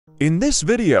In this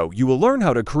video, you will learn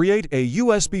how to create a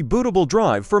USB bootable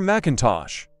drive for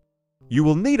Macintosh. You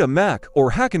will need a Mac or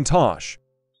Hackintosh,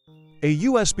 a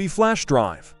USB flash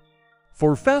drive.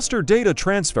 For faster data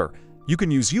transfer, you can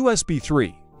use USB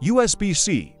 3,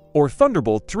 USB-C, or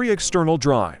Thunderbolt 3 external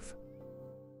drive.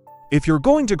 If you're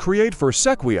going to create for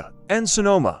Sequoia and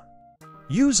Sonoma,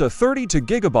 use a 32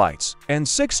 GB and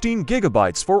 16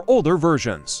 GB for older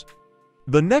versions.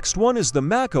 The next one is the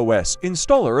MacOS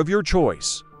installer of your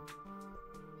choice.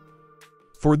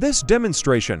 For this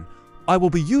demonstration, I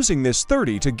will be using this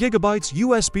 32 GB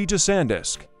USB to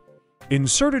SanDisk.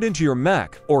 Insert it into your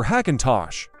Mac or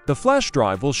Hackintosh. The flash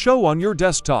drive will show on your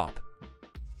desktop.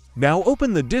 Now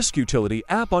open the Disk Utility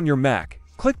app on your Mac.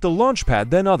 Click the Launchpad,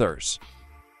 then Others.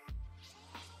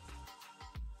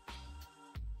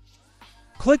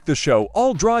 Click the Show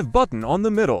All Drive button on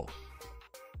the middle.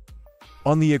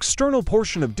 On the external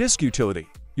portion of Disk Utility,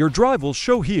 your drive will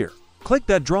show here. Click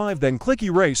that drive, then click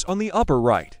Erase on the upper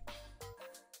right.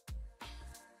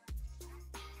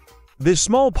 This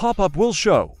small pop-up will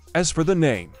show. As for the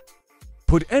name,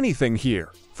 put anything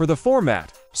here. For the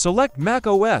format, select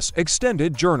macOS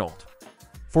Extended Journaled.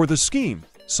 For the scheme,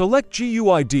 select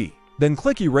GUID, then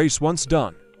click Erase once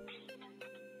done.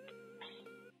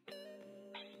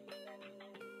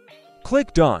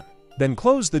 Click Done, then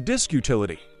close the Disk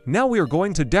Utility. Now we are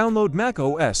going to download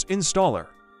macOS Installer.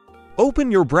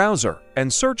 Open your browser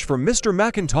and search for Mr.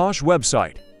 Macintosh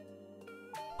website.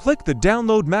 Click the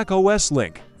Download macOS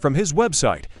link. From his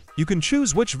website, you can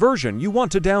choose which version you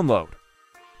want to download.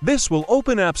 This will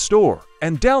open App Store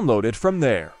and download it from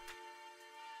there.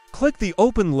 Click the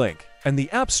Open link and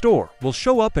the App Store will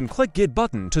show up, and click Get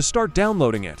button to start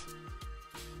downloading it.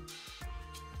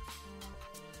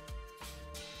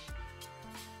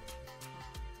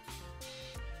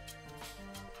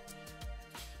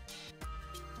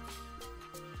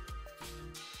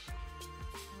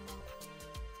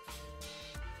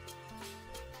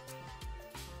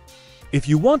 If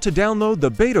you want to download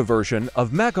the beta version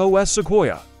of macOS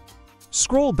Sequoia,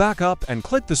 scroll back up and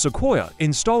click the Sequoia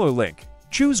installer link.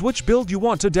 Choose which build you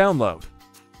want to download.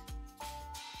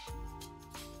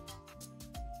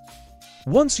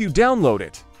 Once you download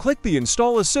it, click the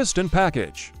Install Assistant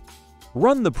package.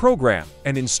 Run the program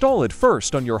and install it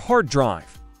first on your hard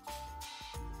drive.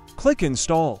 Click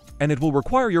Install, and it will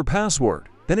require your password.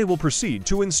 Then it will proceed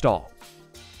to install.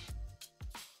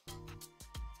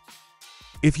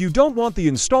 If you don't want the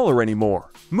installer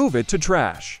anymore, move it to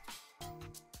Trash.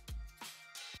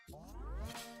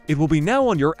 It will be now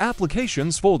on your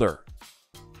Applications folder.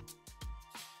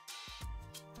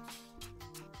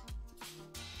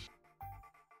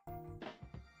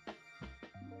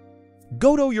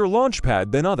 Go to your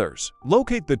Launchpad, then Others.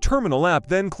 Locate the Terminal app,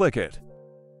 then click it.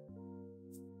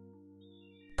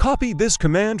 Copy this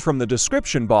command from the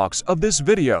description box of this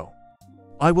video.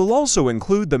 I will also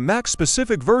include the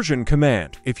Mac-specific version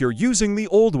command if you're using the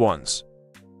old ones.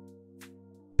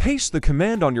 Paste the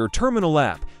command on your Terminal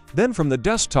app, then from the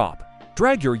desktop,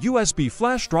 drag your USB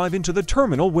flash drive into the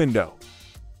Terminal window.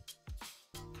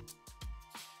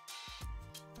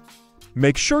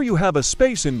 Make sure you have a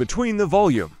space in between the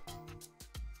volume.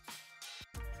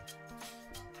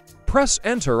 Press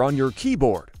Enter on your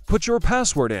keyboard. Put your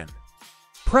password in.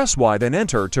 Press Y, then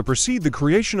Enter to proceed the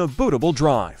creation of bootable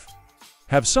drive.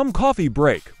 Have some coffee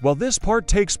break while this part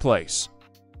takes place.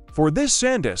 For this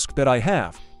SanDisk that I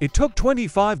have, it took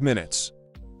 25 minutes.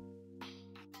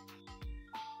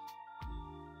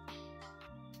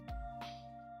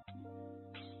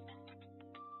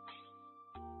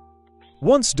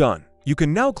 Once done, you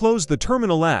can now close the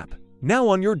Terminal app. Now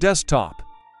on your desktop,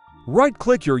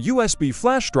 right-click your USB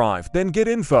flash drive, then Get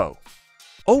Info.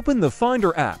 Open the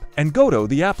Finder app and go to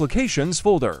the Applications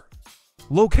folder.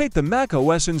 Locate the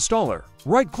macOS installer.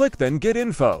 Right-click, then Get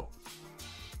Info.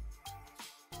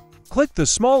 Click the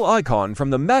small icon from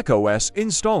the macOS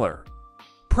installer.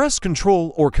 Press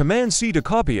Ctrl or Command-C to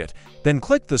copy it, then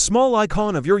click the small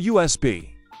icon of your USB.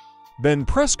 Then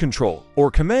press Ctrl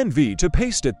or Command-V to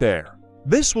paste it there.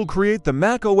 This will create the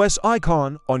macOS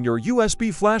icon on your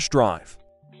USB flash drive.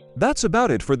 That's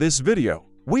about it for this video.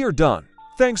 We are done.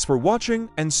 Thanks for watching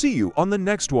and see you on the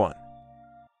next one.